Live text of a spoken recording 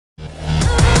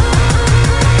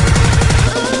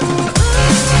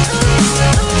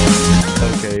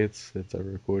it's a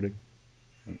recording.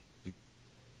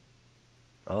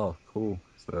 Oh, cool.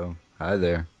 So, hi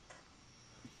there,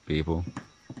 people.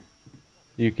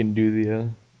 You can do the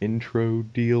intro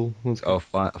deal. Let's get. Oh,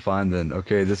 fine then.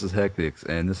 Okay, this is Hecticz,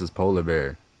 and this is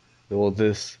PoluhhBear. Well,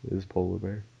 this is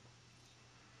PoluhhBear.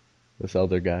 This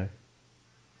other guy.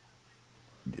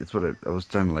 It's what I was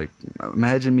trying to like.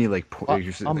 Imagine me like,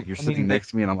 you're I mean, sitting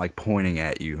next to me, and I'm like pointing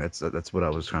at you. That's what I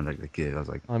was trying to like, give. I was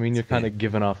like, you're kind "Hey, of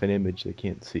giving off an image they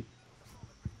can't see.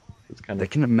 It's kind they of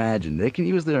can imagine. They can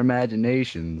use their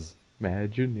imaginations.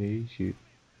 imagination.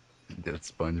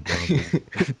 That's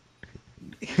SpongeBob.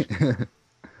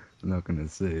 I'm not gonna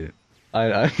say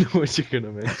I know what you're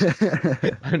gonna mention.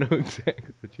 it. I know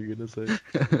exactly what you're gonna say.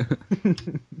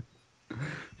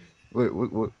 Wait,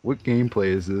 what gameplay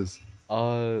is this?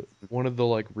 One of the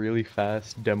like really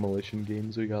fast demolition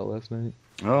games we got last night.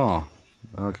 Oh,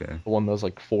 okay. The one that was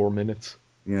like 4 minutes.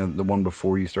 You know, the one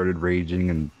before you started raging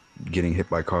and getting hit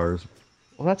by cars.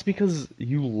 Well, that's because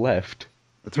you left.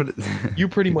 That's what it. You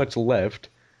pretty much left,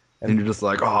 And and you're just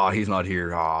like, oh, he's not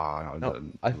here. Oh, no,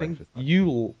 I like think just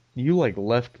you like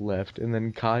left, and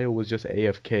then Kyle was just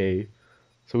AFK.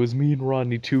 So it was me and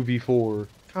Rodney 2v4.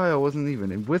 Kyle wasn't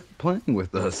even with playing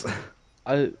with us.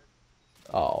 I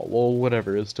oh well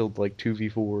whatever, it's still like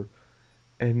 2v4.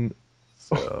 And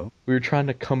So we were trying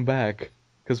to come back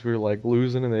because we were like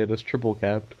losing and they had us triple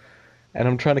capped. And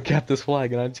I'm trying to cap this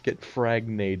flag and I just get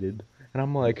fragnated. And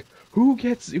I'm like, who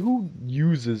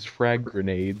uses frag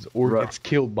grenades or Ro gets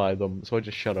killed by them? So I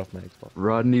just shut off my Xbox.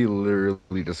 Rodney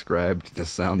literally described the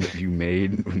sound that you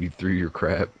made when you threw your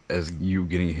crap as you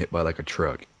getting hit by like a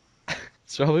truck.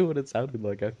 It's probably what it sounded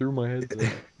like. I threw my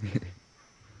headset.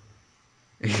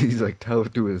 He's like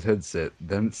tied to his headset.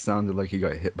 Then it sounded like he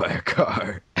got hit by a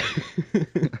car.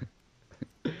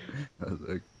 I was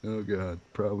like, oh god,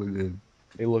 probably did.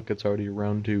 Hey, look, it's already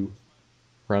round two.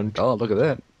 Round two. Oh, look at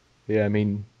that. Yeah, I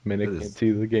mean, Minnick That can't is.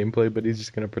 see the gameplay, but he's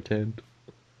just gonna pretend.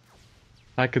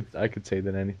 I could say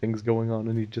that anything's going on,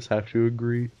 and he'd just have to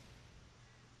agree.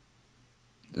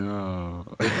 Oh.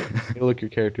 Hey, look, your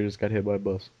character just got hit by a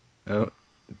bus. Oh.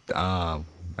 Ah,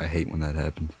 I hate when that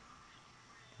happens.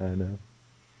 I know.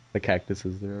 The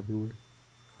cactuses, they're everywhere.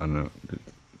 I don't know.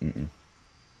 Mm-mm.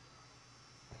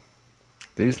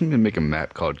 They just need to make a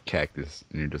map called Cactus,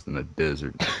 and you're just in a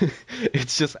desert.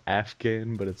 It's just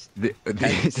Afghan, but it's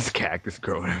It's just cactus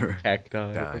growing everywhere.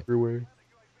 cacti Die. everywhere.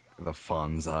 The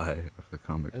Fonzai of the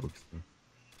comic That- books.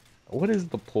 What is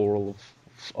the plural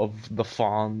of the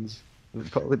fawns?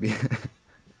 It'd probably be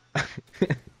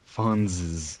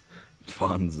Fonzes.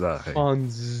 Fonzai.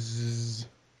 Fawns.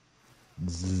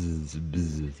 Zzz,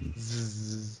 bzz,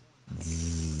 Zzz.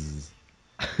 zzz.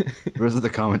 The rest of the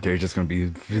commentary is just gonna be.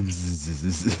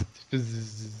 Fizz.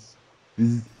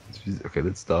 Okay,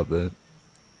 let's stop that.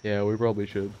 Yeah, we probably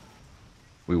should.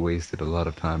 We wasted a lot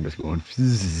of time just going.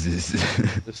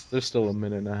 There's still a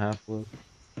minute and a half left.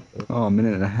 Oh, a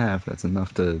minute and a half. That's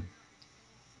enough to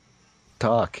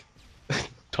talk.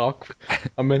 Talk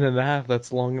a minute and a half.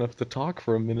 That's long enough to talk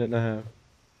for a minute and a half.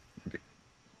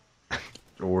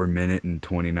 Or a minute and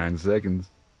 29 seconds.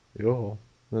 Yo,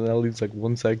 then that leaves like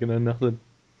 1 second and nothing.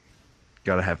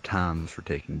 Gotta have times for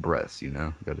taking breaths, you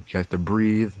know? You have to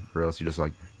breathe, or else you just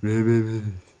like. You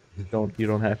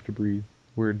don't have to breathe.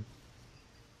 We're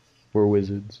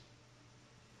wizards.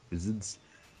 Wizards?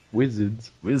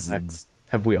 Wizards. Wizards.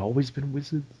 Have we always been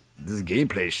wizards? This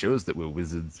gameplay shows that we're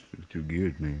wizards. We're too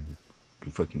good, man.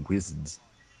 We're fucking wizards.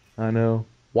 I know.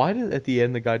 Why did at the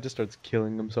end the guy just starts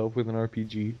killing himself with an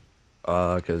RPG?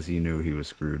 Cause he knew he was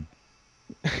screwed.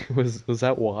 Was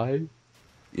that why?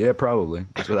 Yeah, probably.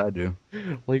 That's what I do.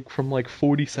 Like from like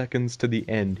 40 seconds to the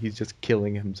end, he's just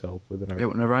killing himself with an Yeah,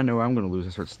 RPG. whenever I know I'm gonna lose, I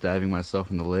start stabbing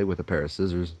myself in the leg with a pair of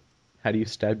scissors. How do you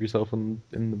stab yourself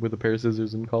with a pair of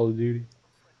scissors in Call of Duty?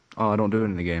 Oh, I don't do it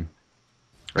in the game.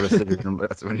 I just sit here and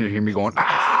that's when you hear me going,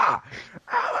 ah!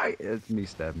 Ah! It's me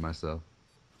stabbing myself.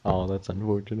 Oh, that's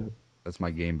unfortunate. That's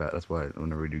my game battle. That's why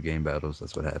whenever we do game battles,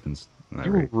 that's what happens. When I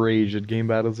You rage. rage at game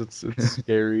battles. It's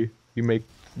scary. You make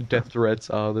death threats.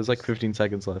 There's like 15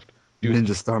 seconds left.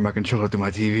 Ninja star my controller through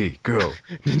my TV. Go.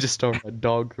 Ninja star my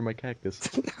dog through my cactus.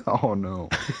 Oh no.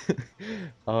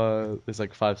 There's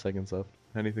like 5 seconds left.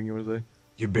 Anything you want to say?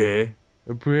 You bear.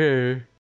 A prayer.